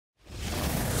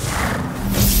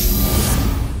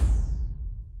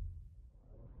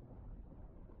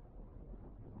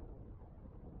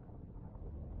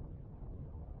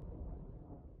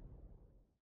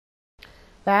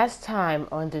Last time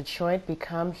on Detroit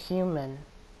Become Human.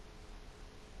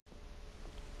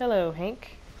 Hello,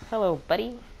 Hank. Hello,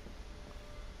 buddy.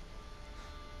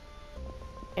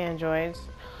 Androids.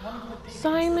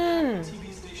 Simon!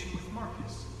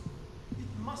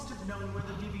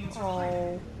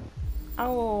 Oh.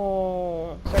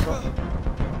 Oh. Circle.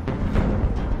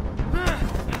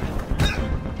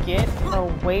 Get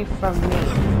away from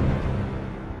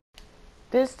me.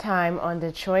 This time on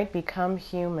Detroit Become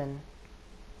Human.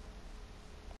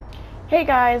 Hey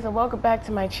guys, and welcome back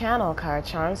to my channel. Kara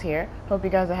Charms here. Hope you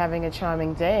guys are having a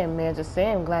charming day, and may I just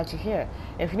say I'm glad you're here.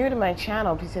 If you're new to my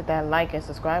channel, please hit that like and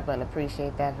subscribe button.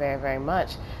 Appreciate that very, very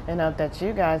much. And hope that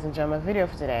you guys enjoy my video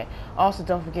for today. Also,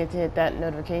 don't forget to hit that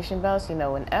notification bell so you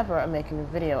know whenever I'm making a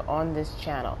video on this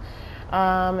channel.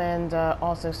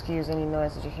 Also excuse any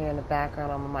noise that you hear in the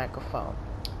background on my microphone.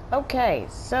 Okay,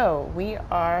 so we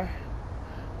are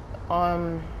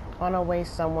on our way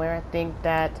somewhere. I think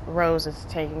that Rose is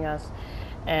taking us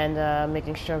and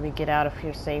making sure we get out of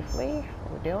here safely.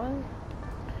 What we're doing?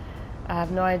 I have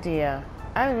no idea.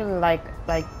 I really like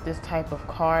this type of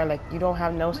car. Like, you don't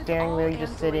have no steering wheel, you're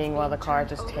just sitting while the car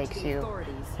just takes you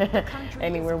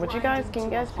anywhere. Can you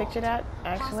guys picture that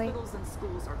actually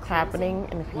happening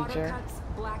in the future?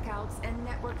 Blackouts and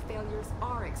network failures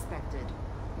are expected.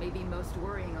 Maybe most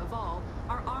worrying of all,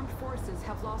 our armed forces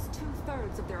have lost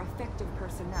 2/3 of their effective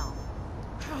personnel.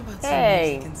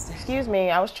 Hey, excuse me,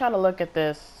 I was trying to look at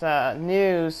this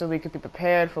news so we could be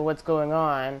prepared for what's going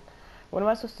on. What am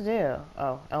I supposed to do?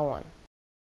 Oh, L1.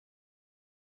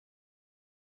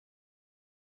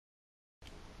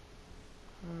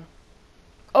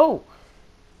 Oh,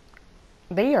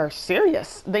 they are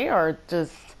serious. They are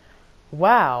just,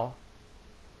 wow.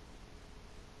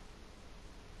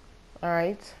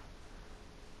 Alright.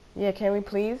 Yeah, can we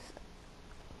please?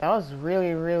 That was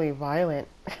really, really violent.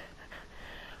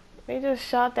 They just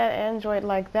shot that android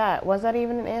like that. Was that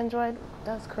even an android?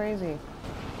 That's crazy.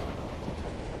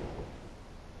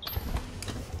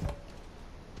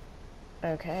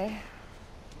 Okay.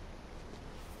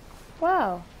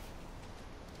 Wow.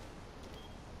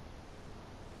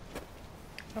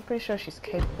 I'm pretty sure she's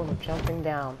capable of jumping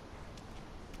down.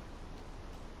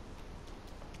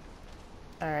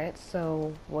 Alright,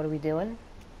 so what are we doing?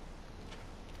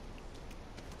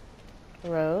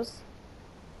 Rose.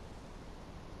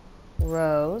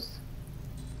 Rose.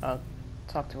 Oh,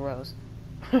 talk to Rose.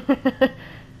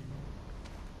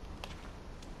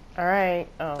 Alright.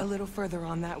 Oh. A little further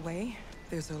on that way,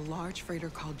 there's a large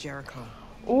freighter called Jericho.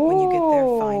 Ooh. When you get there,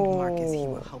 find Marcus. He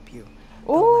will help you.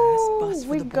 The Ooh, last bus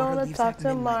for the border gonna leaves talk at to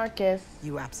midnight. Marcus.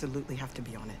 You absolutely have to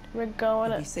be on it. We're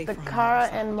going to the Kara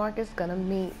and Marcus gonna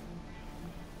meet.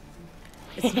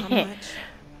 It's not much.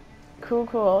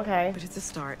 Cool, okay. But it's a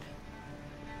start.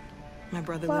 My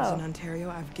brother lives in Ontario.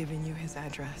 I've given you his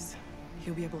address.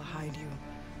 He'll be able to hide you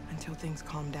until things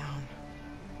calm down.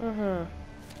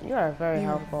 Mm-hmm. You are very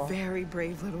helpful. You're a very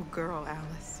brave little girl,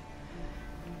 Alice.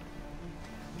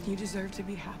 You deserve to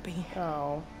be happy.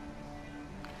 Oh.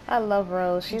 I love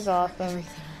Rose. She's awesome.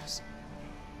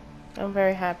 I'm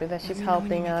very happy that she's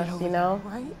helping us, you know?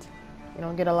 Right? You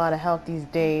don't get a lot of help these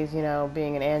days, you know,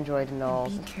 being an android and all.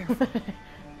 Be careful.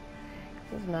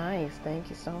 It's nice. Thank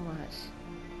you so much.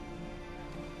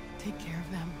 Take care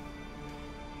of them.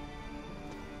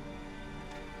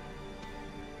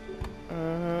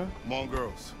 Mm-hmm. Come on,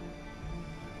 girls.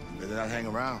 You better not hang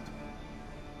around.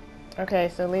 Okay,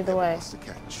 so lead the way. To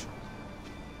catch.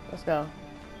 Let's go.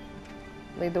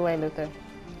 Lead the way, Luther.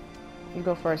 You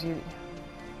go first. I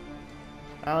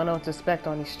don't know what to expect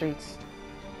on these streets.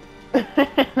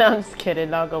 No, I'm just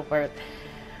kidding. I'll go first.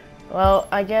 Well,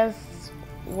 I guess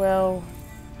we'll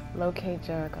locate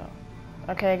Jericho.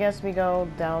 Okay, I guess we go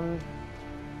down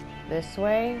this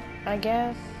way, I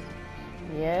guess.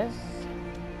 Yes.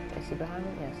 Is he behind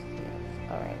me? Yes, he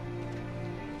is.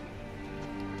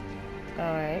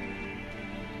 Alright.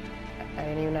 I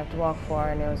didn't even have to walk far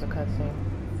and there was a cutscene.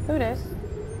 Who this?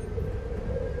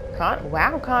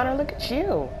 Wow, Connor, look at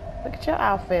you. Look at your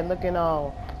outfit looking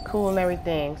all cool and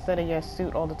everything instead of your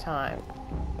suit all the time.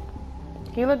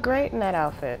 He looked great in that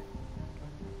outfit.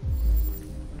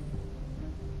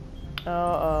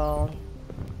 Uh-oh.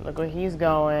 Look where he's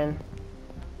going.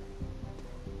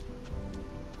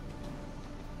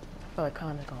 I feel like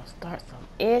Connor's gonna start some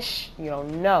ish. You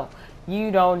don't know.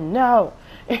 You don't know.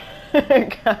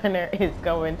 Connor is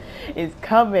coming. He's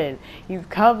coming. You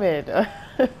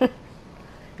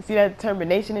see that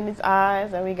determination in his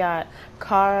eyes? And we got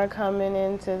Kara coming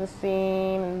into the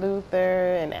scene, and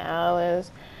Luther and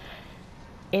Alice.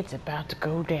 It's about to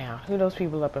go down. Who are those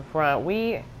people up in front?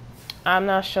 I'm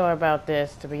not sure about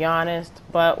this, to be honest,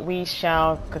 but we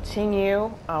shall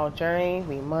continue our journey.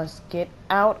 We must get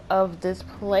out of this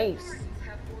place.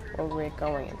 Where we're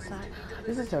going inside.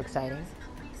 This is so exciting.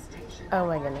 Oh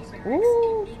my goodness.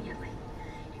 Ooh.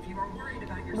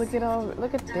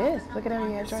 Look at this. Look at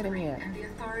every android in here.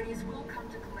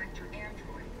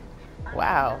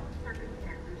 Wow.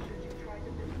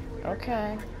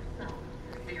 Okay.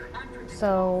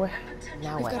 So,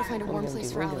 now We've what? got to find a warm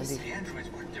place for Alice.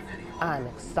 I'm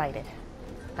excited.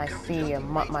 I see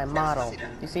my model.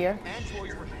 You see her?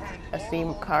 I see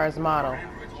Kara's model.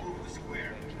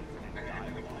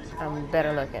 I'm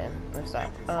better looking. What's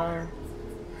up? I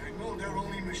know they're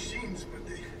only machines, but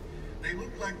they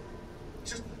look like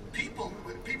just people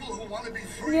who want to be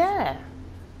free. Yeah.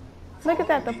 Look at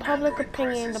that. The public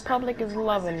opinion. The public is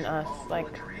loving us. Like,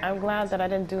 I'm glad that I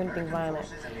didn't do anything violent.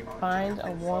 Find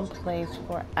a warm place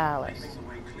for Alice.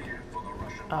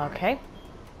 Okay.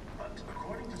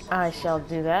 I shall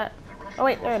do that. Oh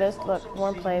wait, there it is. Look,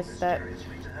 warm place that.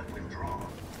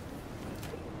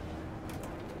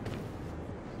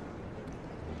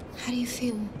 How do you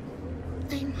feel?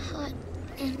 I'm hot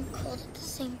and cold at the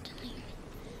same time.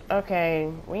 Okay,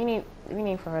 we need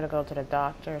for her to go to the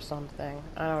doctor or something.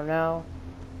 I don't know.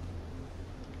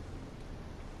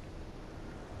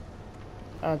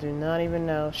 I do not even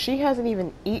know. She hasn't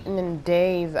even eaten in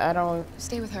days. I don't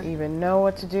Stay with her. even know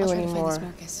what to do I'll try anymore. to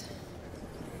find this Marcus.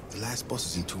 The last bus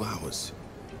is in 2 hours,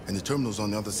 and the terminal's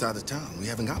on the other side of town. We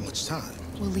haven't got much time.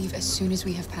 We'll leave as soon as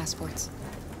we have passports.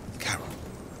 Carol,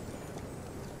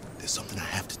 there's something I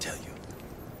have to tell you.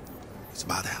 It's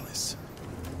about Alice.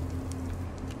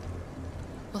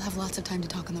 We'll have lots of time to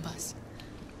talk on the bus.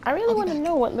 I really I'll be want to back.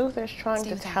 know what Luther's trying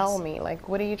Stay to with tell Alice. me. Like,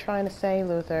 what are you trying to say,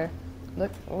 Luther?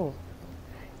 Look, ooh.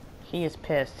 He is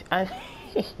pissed.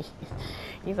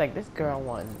 He's like, this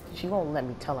girl she won't let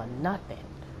me tell her nothing.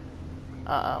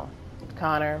 Uh-oh.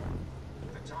 Connor.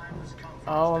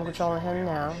 Oh, I'm controlling him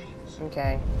now.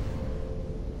 Okay.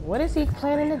 What is he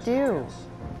planning to do?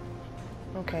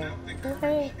 Okay.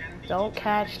 Okay. Don't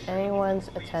catch anyone's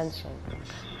attention.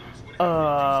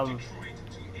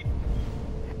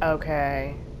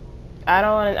 Okay. I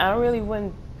don't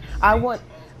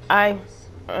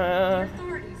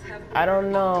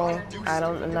know.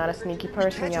 I'm not a sneaky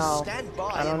person, y'all.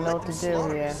 I don't know what to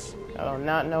do here. I do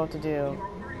not know what to do.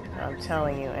 I'm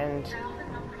telling you. And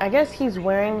I guess he's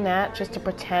wearing that just to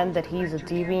pretend that he's a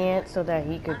deviant so that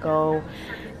he could go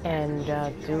and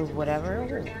do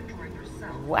whatever.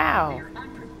 Wow.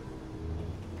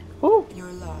 Ooh.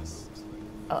 You're lost.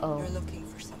 Uh-oh. You're looking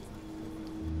for something.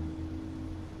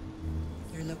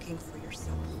 You're looking for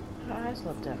yourself. Her eyes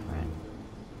look different.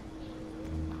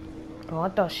 Oh, I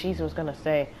thought she was gonna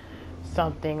say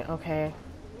something. Okay,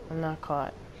 I'm not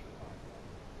caught.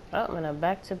 Oh, and I'm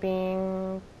back to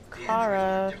being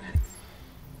Kara.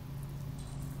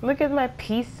 Look at my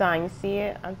peace sign. You see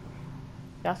it?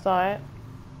 Y'all saw it?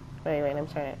 Wait, let me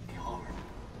turn it.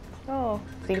 Oh,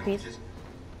 see the peace?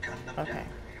 Okay.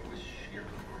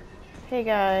 Hey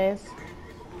guys,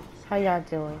 how y'all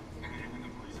doing?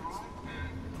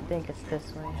 I think it's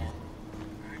this way.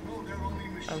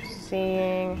 I'm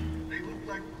seeing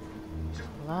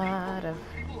a lot of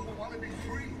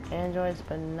androids,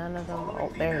 but none of them.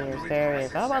 Oh, there he is. There he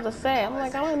is. I was about to say, I'm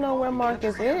like, I don't know where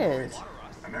Marcus is.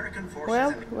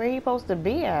 Well, where he supposed to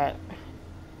be at?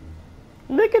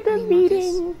 Look at this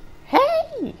meeting. Hey!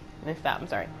 Let me stop. I'm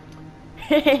sorry.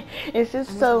 It's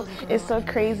just it's so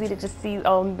crazy to just see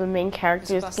all the main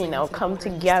characters, come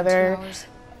together.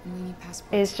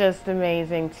 It's just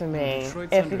amazing to me.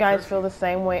 If you guys feel the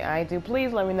same way I do,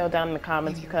 please let me know down in the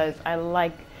comments because I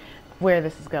like where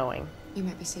this is going. You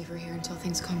might be safer here until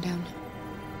things calm down.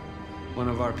 One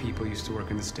of our people used to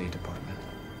work in the State Department.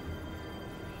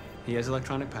 He has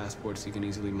electronic passports he can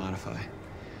easily modify.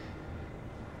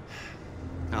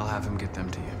 I'll have him get them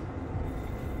to you.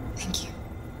 Thank you.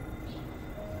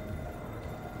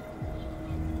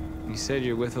 You said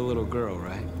you're with a little girl,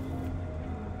 right?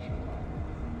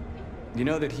 You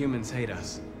know that humans hate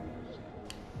us.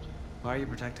 Why are you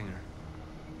protecting her?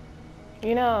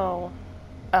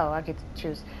 Oh, I get to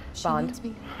choose bond. She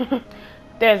needs me.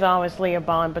 There's obviously a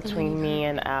bond between me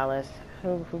and Alice.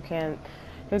 Who can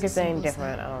say anything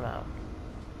different? I don't know.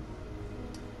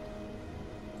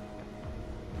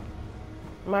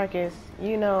 Marcus,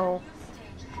 never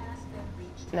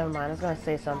mind. I was gonna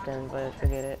say something, but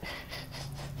forget it.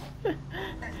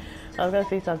 I was gonna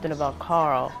say something about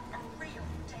Carl.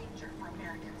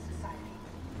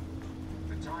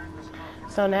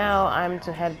 So now I'm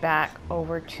to head back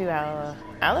over to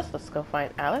Alice. Let's go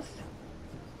find Alice.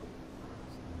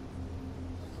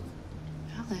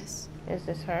 Alice. Is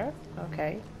this her?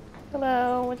 Okay.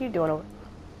 Hello, what you doing over?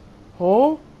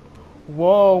 Oh?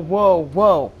 Whoa, whoa,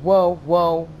 whoa, whoa,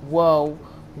 whoa, whoa,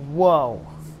 whoa.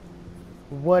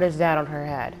 What is that on her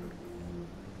head?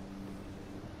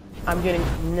 I'm getting...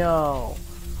 No.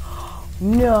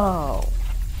 No.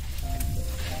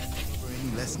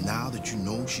 Any less now that you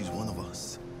know she's one of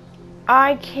us.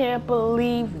 I can't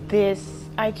believe this.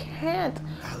 I can't.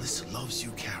 Alice loves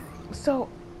you, Carol. So,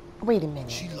 wait a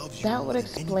minute. She loves you That more would than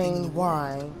anything in explain the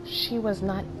why world. she was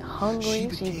not hungry. She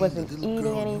became wasn't the little eating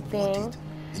girl you anything. wanted,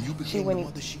 and you She became the wouldn't.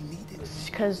 mother she needed.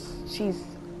 Because she's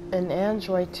an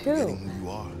android too. Forgetting who you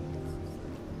are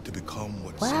to become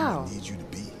what Wow. someone needs you to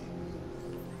be.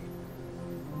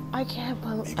 I can't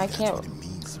believe. Maybe I that's can't. what it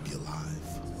means to be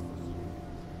alive.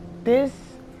 This.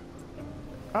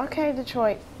 Okay,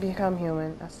 Detroit, become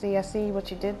human. I see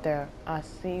what you did there. I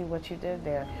see what you did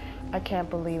there. I can't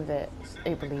believe that.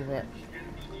 I believe it.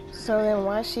 So then,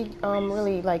 why is she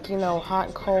really like, you know, hot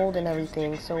and cold and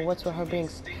everything? So what's with her being?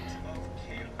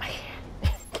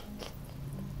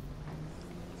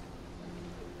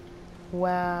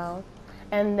 Wow.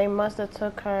 And they must have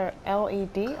took her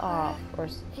LED off, or.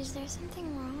 Is there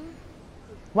something wrong?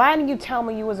 Why didn't you tell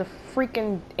me you was a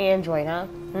freaking android, huh?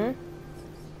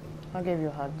 I'll give you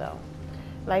a hug though.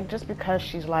 Like, just because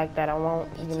she's like that, I won't,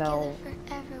 you know,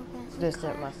 Forever, won't we,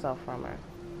 distance Cara? myself from her.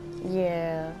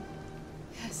 Yeah.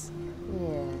 Yes,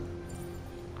 Yeah.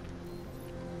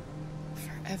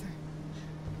 forever.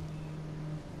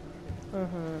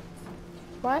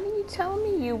 Why didn't you tell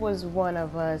me you was one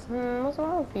of us? What's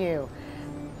wrong with you?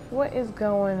 What is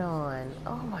going on?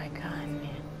 Oh my God, man.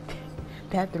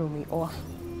 That threw me off.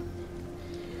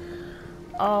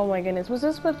 Oh my goodness. Was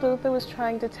this what Luther was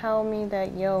trying to tell me,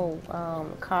 that, yo,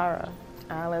 Kara,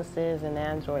 Alice is an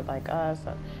android like us?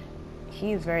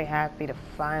 He's very happy to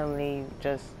finally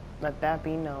just let that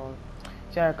be known.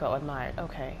 Jericho admired.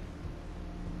 Okay.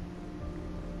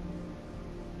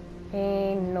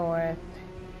 Hey, North.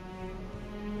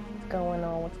 What's going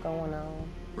on? What's going on?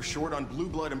 We're short on blue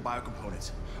blood and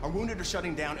biocomponents. Our wounded are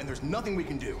shutting down, and there's nothing we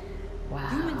can do. Wow.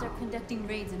 Humans are conducting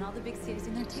raids in all the big cities,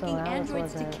 and they're taking Alice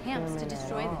androids to wasn't camps to human at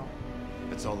destroy them. all.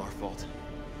 It's all our fault.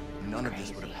 None of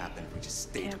this would have happened if we just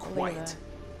stayed Can't believe quiet.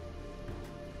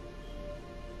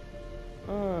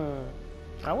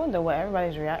 I wonder what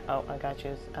everybody's react. Oh, I got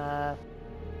you.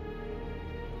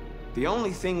 The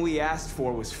only thing we asked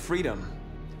for was freedom.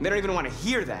 And they don't even want to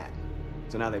hear that.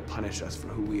 So now they punish us for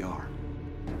who we are.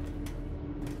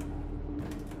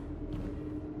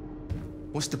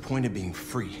 What's the point of being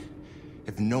free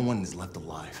if no one is left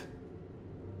alive?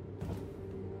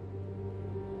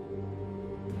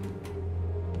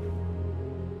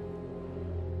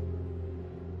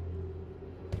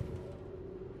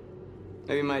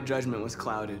 Maybe my judgment was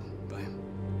clouded by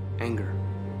anger.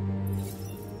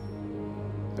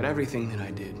 But everything that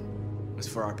I did was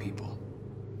for our people.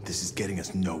 This is getting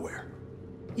us nowhere.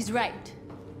 He's right.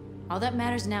 All that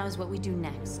matters now is what we do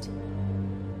next.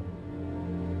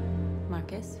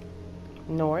 Marcus?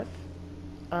 North.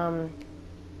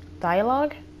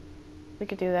 Dialogue? We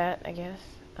could do that, I guess.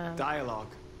 Dialogue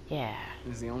Yeah.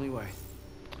 is the only way.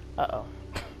 Uh-oh.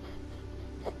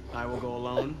 I will go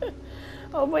alone.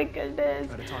 Oh my goodness.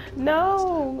 Try to talk to them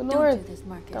No, Don't North. do this,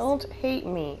 Marcus. Don't hate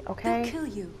me, okay? They'll kill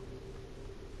you.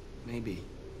 Maybe.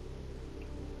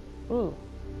 Ooh.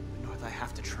 But North, I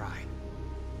have to try.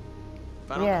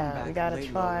 If I don't Yeah, come back, we gotta lay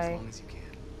low try. as long as you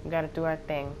can. We gotta do our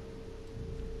thing.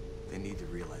 They need to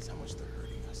realize how much they're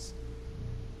hurting us.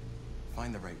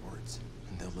 Find the right words,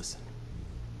 and they'll listen.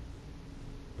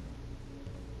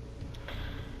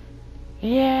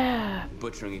 Yeah.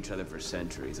 Butchering each other for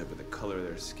centuries over the color of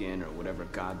their skin or whatever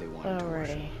god they wanted to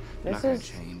worship. Alrighty. Not This gonna is.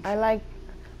 change.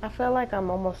 I feel like I'm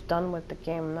almost done with the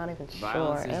game. I'm not even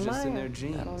Violence sure. is Am just I? in their I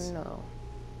genes. don't know.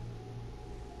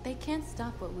 They can't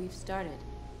stop what we've started.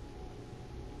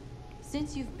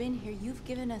 Since you've been here, you've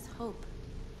given us hope.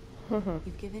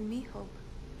 You've given me hope.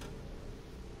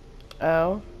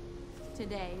 Oh.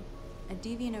 Today, a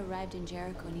deviant arrived in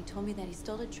Jericho, and he told me that he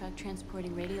stole a truck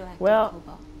transporting radioactive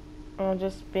cobalt. I'm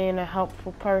just being a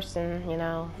helpful person, you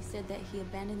know. He said that he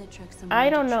abandoned the truck somewhere I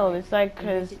in don't know. Detroit It's like, and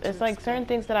cause moved it to it's like explode. certain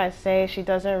things that I say she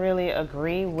doesn't really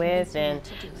agree with, convinced me and not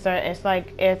to do it. certain, it's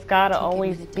like it's gotta Took him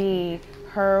always with a be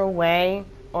her way,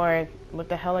 or what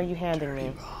the hell are you handing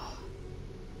me?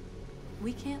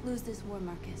 We can't lose this war,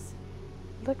 Marcus.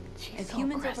 Look, she's If so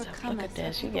humans aggressive. overcome Look us, at this.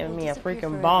 our She's people giving will me a disappear freaking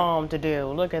forever. bomb to do.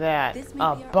 Look at that. This may A be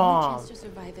our only bomb. chance to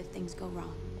survive if things go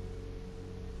wrong.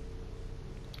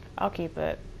 I'll keep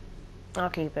it. I'll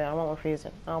keep it. I won't refuse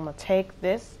it. I'm gonna take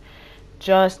this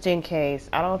just in case.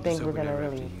 I don't think Just we're hope we gonna never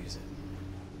have really. to use it.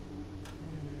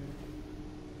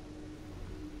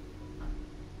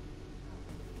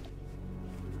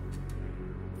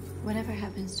 Whatever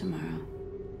happens tomorrow,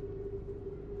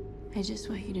 I just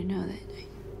want you to know that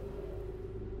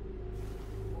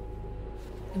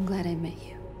I'm glad I met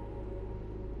you.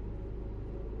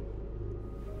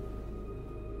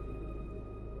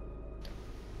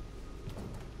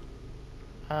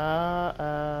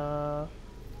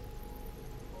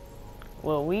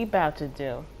 What we about to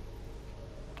do?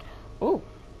 Ooh,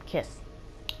 kiss.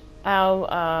 I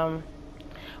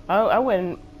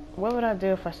wouldn't. What would I do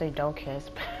if I say don't kiss?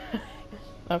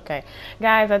 Okay,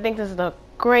 guys, I think this is a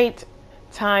great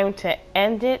time to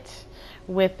end it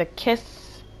with a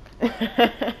kiss.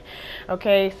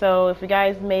 Okay, so if you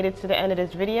guys made it to the end of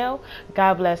this video,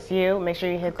 God bless you. Make sure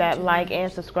you hit that like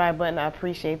and subscribe button. I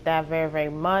appreciate that very, very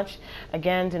much.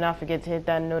 Again, do not forget to hit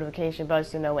that notification bell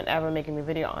so you know whenever I'm making a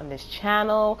video on this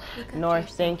channel. North,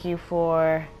 thank you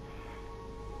for...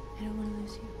 I don't want to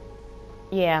lose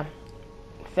you. Yeah.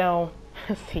 So,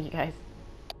 see you guys